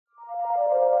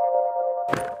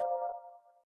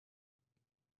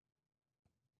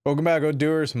Welcome back,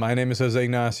 Odooers. My name is Jose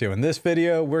Ignacio. In this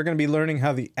video, we're going to be learning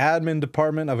how the admin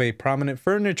department of a prominent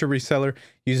furniture reseller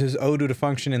uses Odoo to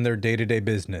function in their day-to-day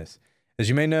business. As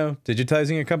you may know,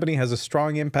 digitizing a company has a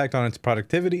strong impact on its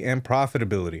productivity and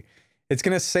profitability. It's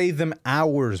going to save them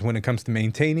hours when it comes to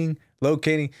maintaining,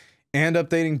 locating, and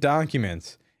updating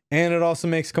documents. And it also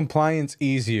makes compliance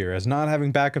easier, as not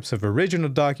having backups of original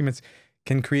documents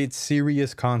can create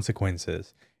serious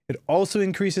consequences. It also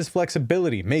increases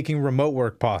flexibility, making remote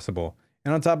work possible.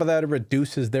 And on top of that, it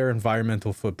reduces their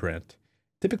environmental footprint.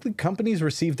 Typically, companies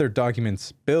receive their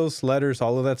documents, bills, letters,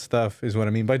 all of that stuff is what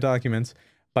I mean by documents,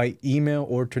 by email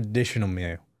or traditional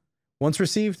mail. Once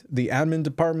received, the admin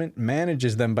department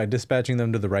manages them by dispatching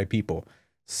them to the right people.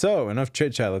 So, enough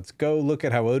chit-chat, let's go look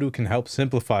at how Odoo can help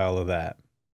simplify all of that.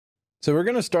 So we're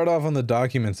going to start off on the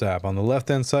Documents app. On the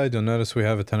left-hand side, you'll notice we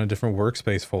have a ton of different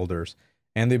workspace folders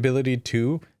and the ability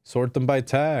to sort them by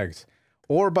tags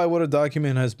or by what a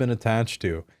document has been attached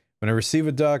to. When I receive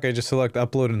a doc, I just select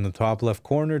Upload in the top left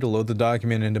corner to load the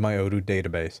document into my Odoo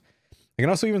database. I can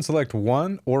also even select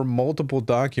one or multiple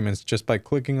documents just by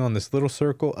clicking on this little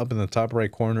circle up in the top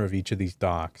right corner of each of these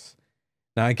docs.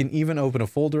 Now I can even open a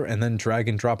folder and then drag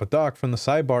and drop a doc from the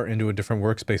sidebar into a different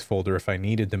workspace folder if I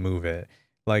needed to move it.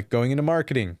 Like going into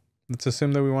marketing. Let's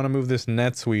assume that we want to move this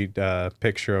NetSuite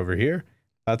picture over here.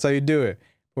 That's how you do it.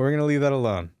 But we're going to leave that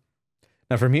alone.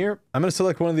 Now from here, I'm going to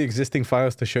select one of the existing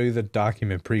files to show you the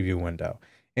document preview window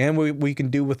and what we can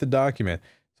do with the document.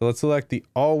 So let's select the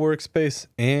all workspace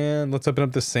and let's open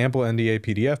up the sample NDA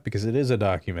PDF because it is a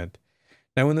document.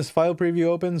 Now when this file preview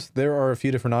opens, there are a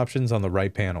few different options on the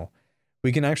right panel.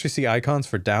 We can actually see icons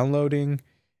for downloading,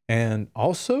 and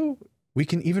also we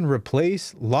can even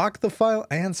replace, lock the file,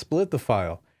 and split the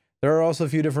file. There are also a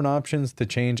few different options to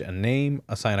change a name,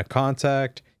 assign a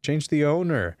contact, change the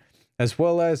owner, as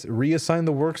well as reassign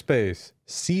the workspace,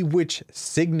 see which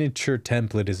signature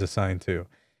template is assigned to,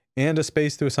 and a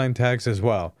space to assign tags as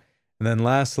well. And then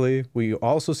lastly, we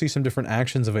also see some different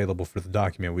actions available for the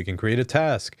document. We can create a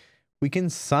task, we can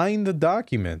sign the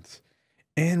document,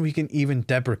 and we can even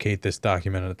deprecate this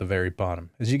document at the very bottom.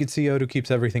 As you can see, Odoo keeps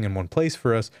everything in one place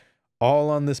for us,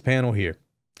 all on this panel here.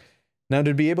 Now,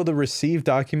 to be able to receive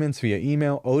documents via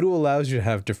email, Odoo allows you to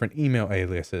have different email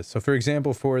aliases. So for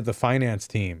example, for the finance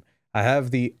team, I have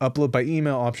the upload by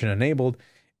email option enabled,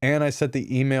 and I set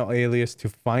the email alias to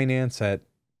finance at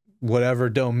whatever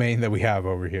domain that we have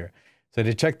over here. So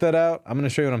to check that out, I'm going to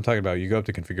show you what I'm talking about. You go up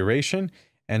to configuration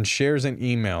and shares and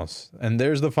emails, and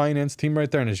there's the finance team right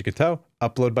there. And as you can tell,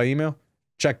 upload by email,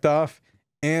 checked off.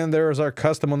 And there's our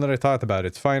custom one that I talked about.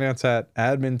 It's finance at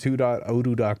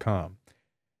admin2.odoo.com.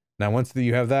 Now, once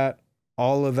you have that,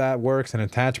 all of that works and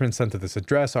attachments sent to this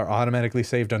address are automatically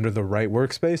saved under the right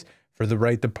workspace for the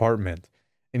right department.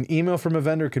 An email from a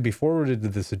vendor could be forwarded to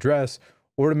this address,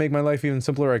 or to make my life even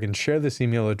simpler, I can share this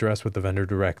email address with the vendor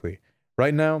directly.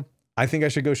 Right now, I think I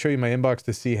should go show you my inbox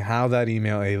to see how that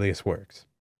email alias works.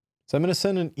 So I'm going to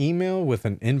send an email with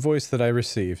an invoice that I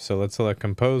received. So let's select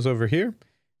Compose over here.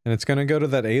 And it's going to go to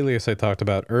that alias I talked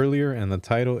about earlier, and the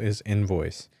title is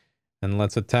invoice. And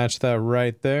let's attach that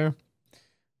right there.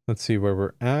 Let's see where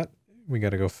we're at. We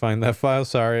got to go find that file.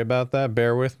 Sorry about that.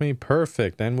 Bear with me.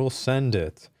 Perfect. And we'll send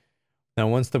it. Now,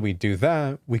 once that we do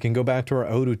that, we can go back to our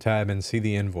Odoo tab and see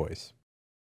the invoice.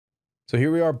 So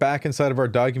here we are back inside of our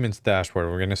documents dashboard.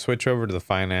 We're going to switch over to the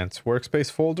finance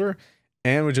workspace folder.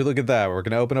 And would you look at that? We're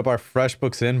going to open up our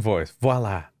FreshBooks invoice.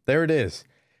 Voila. There it is.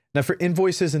 Now for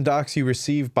invoices and docs you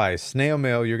receive by snail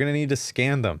mail, you're going to need to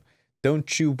scan them.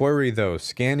 Don't you worry though,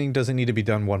 scanning doesn't need to be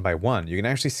done one by one. You can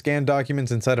actually scan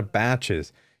documents inside of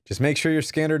batches. Just make sure your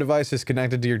scanner device is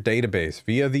connected to your database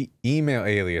via the email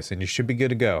alias and you should be good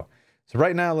to go. So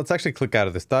right now, let's actually click out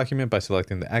of this document by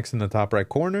selecting the X in the top right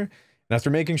corner. And after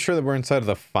making sure that we're inside of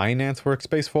the finance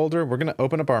workspace folder, we're going to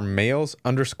open up our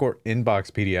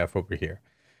mails_inbox PDF over here.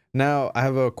 Now, I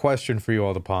have a question for you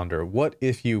all to ponder. What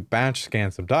if you batch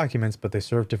scan some documents, but they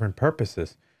serve different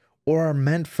purposes or are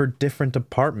meant for different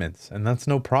departments? And that's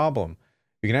no problem.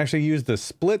 You can actually use the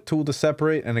split tool to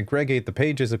separate and aggregate the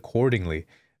pages accordingly.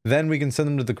 Then we can send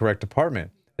them to the correct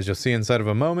department. As you'll see inside of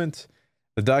a moment,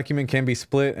 the document can be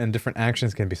split and different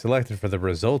actions can be selected for the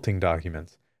resulting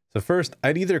documents. So first,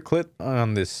 I'd either click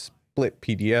on this split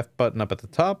PDF button up at the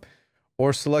top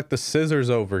or select the scissors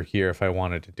over here if I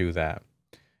wanted to do that.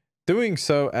 Doing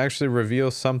so actually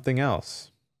reveals something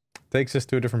else. Takes us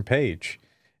to a different page.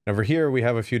 And over here, we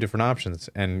have a few different options,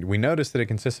 and we notice that it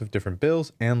consists of different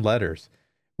bills and letters.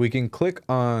 We can click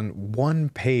on one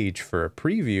page for a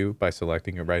preview by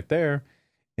selecting it right there,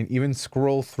 and even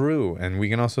scroll through. And we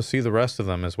can also see the rest of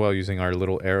them as well using our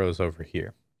little arrows over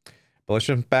here. But let's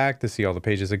jump back to see all the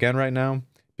pages again right now,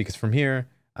 because from here,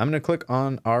 I'm going to click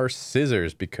on our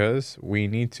scissors because we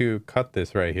need to cut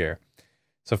this right here.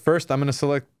 So first, I'm going to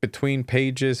select between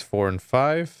pages 4 and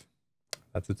 5.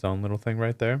 That's its own little thing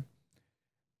right there.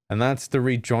 And that's to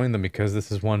rejoin them because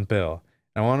this is one bill.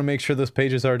 I want to make sure those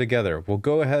pages are together. We'll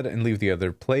go ahead and leave the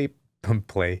other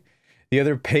the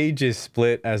other pages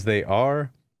split as they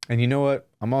are. And you know what?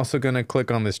 I'm also going to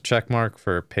click on this check mark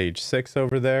for page 6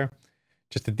 over there,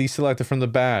 just to deselect it from the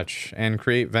batch and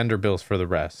create vendor bills for the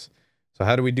rest. So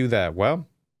how do we do that? Well,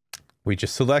 we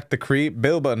just select the create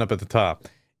bill button up at the top,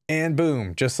 and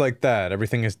boom, just like that,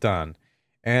 everything is done.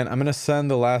 And I'm going to send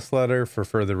the last letter for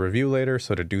further review later.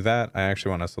 So to do that, I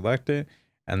actually want to select it,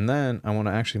 and then I want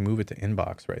to actually move it to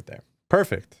inbox right there.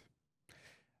 Perfect.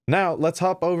 Now let's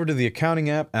hop over to the accounting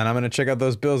app, and I'm going to check out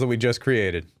those bills that we just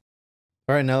created.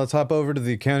 All right, now let's hop over to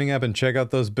the accounting app and check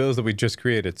out those bills that we just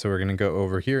created. So we're going to go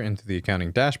over here into the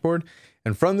accounting dashboard.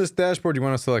 And from this dashboard, you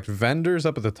want to select vendors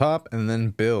up at the top and then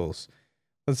bills.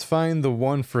 Let's find the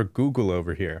one for Google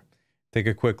over here. Take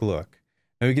a quick look.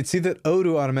 Now we can see that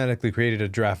Odoo automatically created a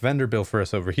draft vendor bill for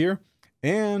us over here.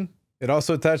 And it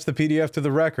also attached the PDF to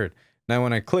the record. Now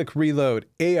when I click reload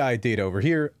AI data over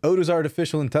here, Odoo's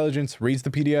artificial intelligence reads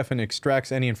the PDF and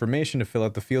extracts any information to fill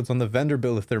out the fields on the vendor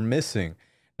bill if they're missing.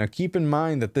 Now keep in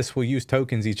mind that this will use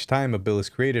tokens each time a bill is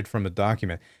created from a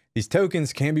document. These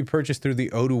tokens can be purchased through the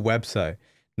Odoo website.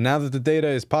 Now that the data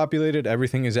is populated,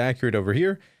 everything is accurate over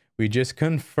here. We just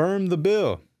confirm the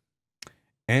bill.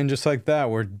 And just like that,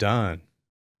 we're done.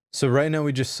 So right now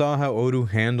we just saw how Odoo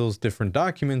handles different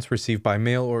documents received by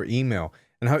mail or email,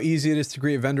 and how easy it is to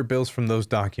create vendor bills from those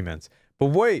documents. But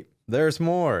wait, there's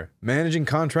more. Managing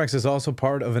contracts is also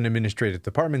part of an administrative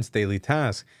department's daily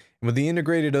task. And with the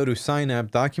integrated Odoo Sign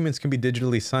app, documents can be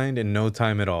digitally signed in no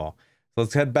time at all. So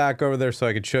let's head back over there so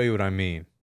I can show you what I mean.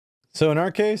 So in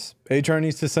our case, HR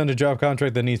needs to send a job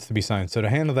contract that needs to be signed. So to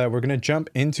handle that, we're going to jump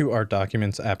into our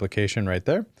documents application right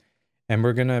there. And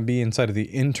we're going to be inside of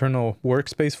the internal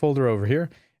workspace folder over here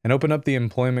and open up the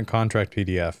employment contract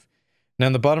PDF. Now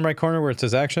in the bottom right corner where it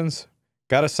says actions,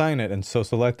 got to sign it. And so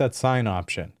select that sign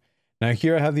option. Now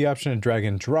here I have the option to drag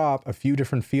and drop a few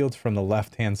different fields from the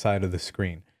left-hand side of the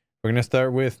screen. We're going to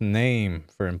start with name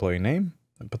for employee name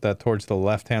and put that towards the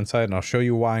left-hand side. And I'll show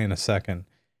you why in a second.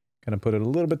 Going to put it a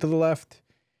little bit to the left.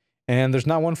 And there's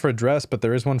not one for address, but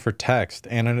there is one for text,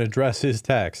 and an address is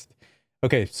text.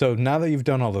 Okay, so now that you've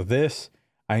done all of this,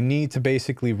 I need to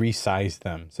basically resize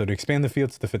them. So to expand the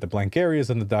fields to fit the blank areas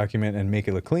in the document and make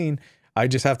it look clean, I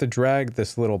just have to drag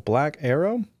this little black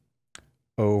arrow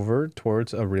over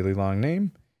towards a really long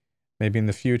name. Maybe in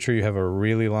the future you have a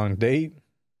really long date.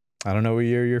 I don't know what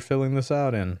year you're filling this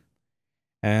out in.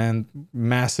 And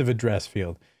massive address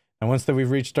field. And once that we've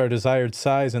reached our desired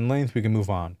size and length, we can move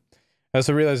on. I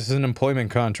also realize this is an employment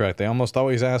contract. They almost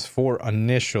always ask for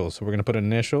initials. So we're going to put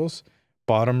initials,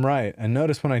 bottom right. And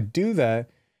notice when I do that,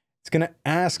 it's going to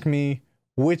ask me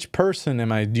which person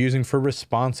am I using for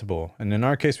responsible. And in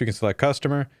our case, we can select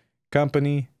customer,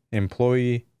 company,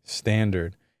 employee,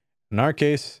 standard. In our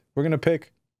case, we're going to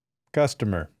pick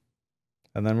customer.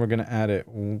 And then we're going to add it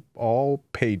all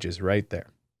pages right there.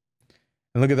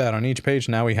 And look at that, on each page,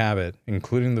 now we have it,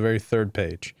 including the very third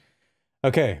page.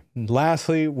 Okay,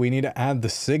 lastly, we need to add the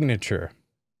signature,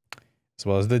 as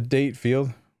well as the date field.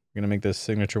 We're going to make this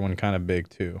signature one kind of big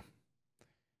too.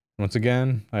 Once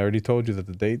again, I already told you that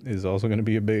the date is also going to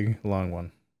be a big, long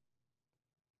one.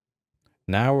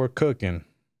 Now we're cooking.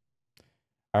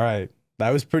 All right,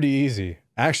 that was pretty easy.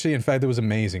 Actually, in fact, it was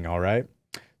amazing, all right?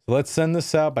 So let's send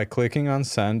this out by clicking on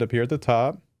send up here at the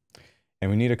top. And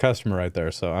we need a customer right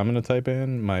there. So I'm going to type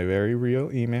in my very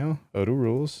real email,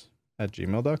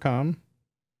 odoorules@gmail.com.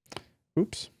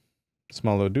 Oops.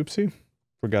 Small little doopsie.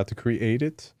 Forgot to create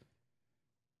it.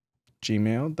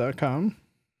 gmail.com.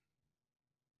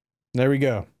 There we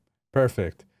go.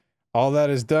 Perfect. All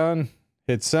that is done.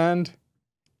 Hit send.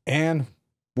 And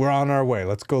we're on our way.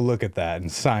 Let's go look at that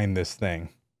and sign this thing.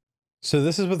 So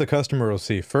this is what the customer will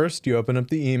see. First, you open up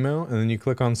the email and then you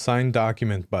click on Sign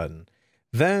Document button.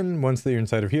 Then, once that you're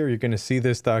inside of here, you're going to see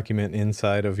this document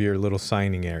inside of your little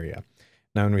signing area.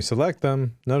 Now, when we select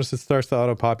them, notice it starts to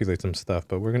auto-populate some stuff,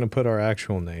 but we're going to put our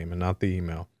actual name and not the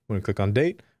email. When we click on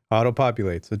date,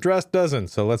 auto-populates. Address doesn't,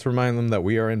 so let's remind them that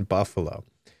we are in Buffalo.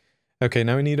 Okay,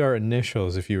 now we need our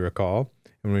initials, if you recall.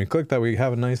 And when we click that, we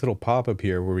have a nice little pop-up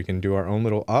here where we can do our own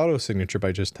little auto-signature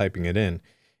by just typing it in.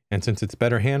 And since it's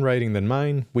better handwriting than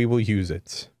mine, we will use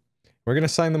it. We're going to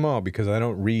sign them all because I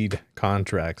don't read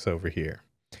contracts over here.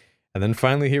 And then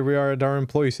finally, here we are at our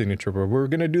employee signature where we're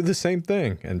going to do the same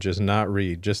thing and just not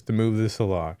read, just to move this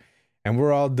along. And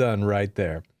we're all done right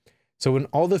there. So when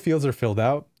all the fields are filled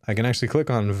out, I can actually click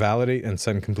on validate and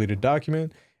send completed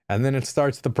document. And then it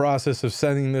starts the process of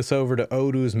sending this over to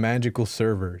Odoo's magical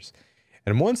servers.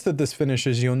 And once this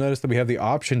finishes, you'll notice that we have the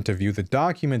option to view the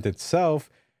document itself,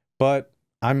 but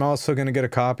I'm also going to get a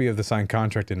copy of the signed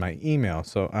contract in my email.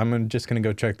 So I'm just going to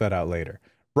go check that out later.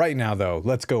 Right now, though,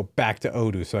 let's go back to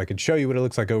Odoo so I can show you what it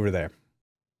looks like over there.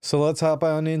 So let's hop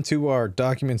on into our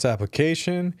Documents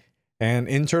application and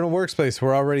internal workspace.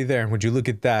 We're already there. Would you look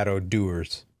at that,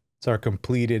 Odooers? It's our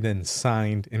completed and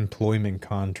signed employment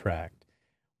contract.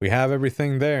 We have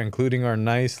everything there, including our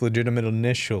nice legitimate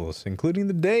initials, including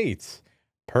the dates.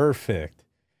 Perfect.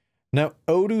 Now,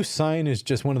 Odoo Sign is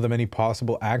just one of the many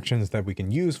possible actions that we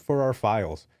can use for our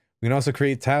files. We can also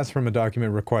create tasks from a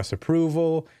document request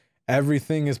approval.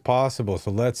 Everything is possible,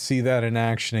 so let's see that in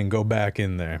action and go back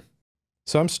in there.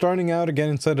 So I'm starting out again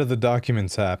inside of the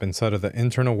Documents app, inside of the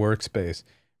internal workspace.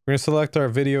 We're going to select our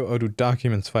video Odoo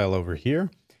Documents file over here.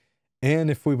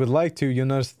 And if we would like to, you'll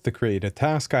notice that the Create a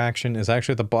Task action is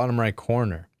actually at the bottom right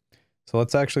corner. So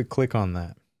let's actually click on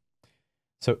that.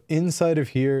 So inside of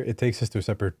here, it takes us to a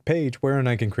separate page wherein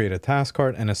I can create a task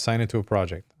card and assign it to a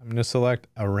project. I'm going to select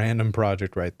a random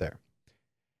project right there.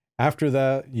 After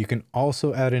that, you can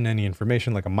also add in any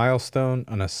information like a milestone,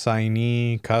 an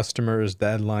assignee, customers,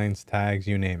 deadlines, tags,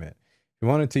 you name it. If you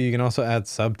wanted to, you can also add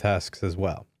subtasks as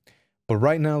well. But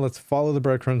right now, let's follow the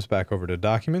breadcrumbs back over to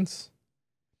Documents.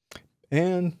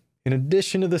 And in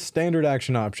addition to the standard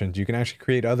action options, you can actually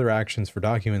create other actions for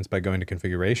documents by going to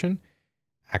Configuration,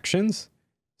 Actions,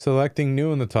 selecting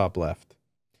New in the top left.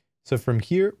 So from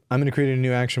here, I'm going to create a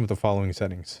new action with the following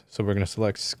settings. So we're going to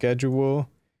select Schedule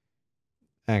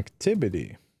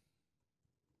Activity,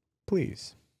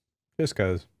 please, just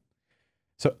because.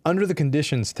 So under the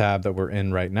Conditions tab that we're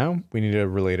in right now, we need a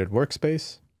related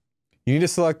workspace. You need to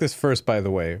select this first, by the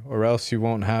way, or else you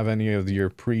won't have any of your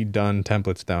pre-done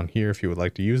templates down here if you would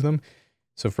like to use them.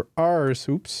 So for ours,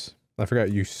 oops, I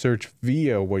forgot, you search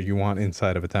via what you want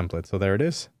inside of a template. So there it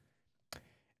is.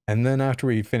 And then after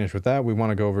we finish with that, we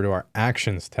want to go over to our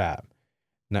Actions tab.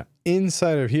 Now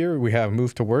inside of here, we have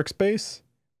Move to Workspace.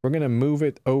 We're going to move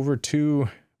it over to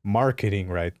Marketing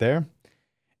right there.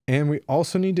 And we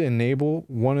also need to enable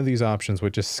one of these options,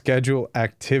 which is Schedule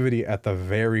Activity at the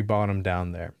very bottom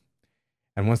down there.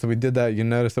 And once we did that, you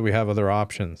notice that we have other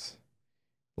options,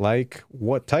 like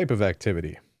what type of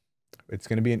activity. It's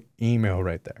going to be an email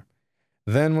right there.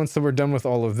 Then once we're done with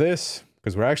all of this,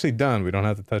 because we're actually done, we don't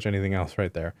have to touch anything else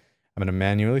right there. I'm going to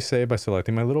manually save by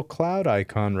selecting my little cloud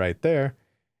icon right there.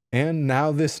 And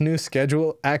now this new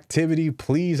Schedule Activity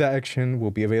Please action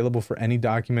will be available for any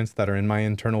documents that are in my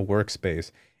internal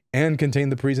workspace and contain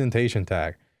the presentation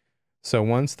tag. So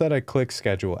once that I click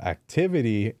Schedule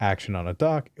Activity action on a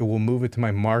doc, it will move it to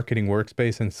my marketing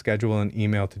workspace and schedule an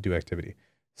email to do activity.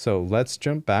 So let's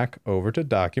jump back over to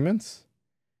Documents,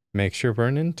 make sure we're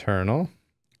in internal. I'm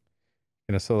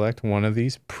going to select one of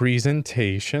these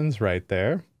presentations right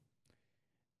there.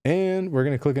 And we're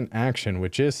going to click an action,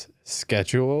 which is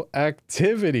Schedule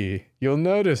Activity. You'll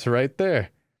notice right there.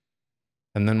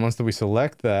 And then once we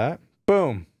select that,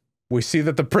 boom, we see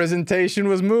that the presentation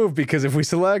was moved, because if we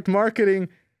select Marketing,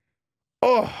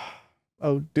 oh,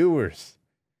 doers.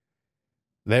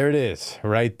 There it is,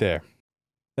 right there.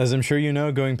 As I'm sure you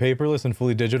know, going paperless and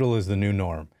fully digital is the new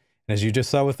norm. And as you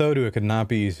just saw with Odoo, it could not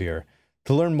be easier.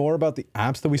 To learn more about the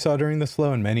apps that we saw during this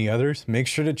flow and many others, make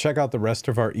sure to check out the rest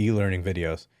of our e-learning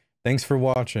videos. Thanks for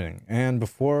watching. And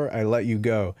before I let you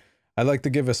go, I'd like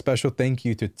to give a special thank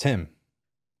you to Tim.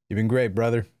 You've been great,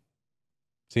 brother.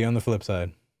 See you on the flip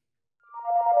side.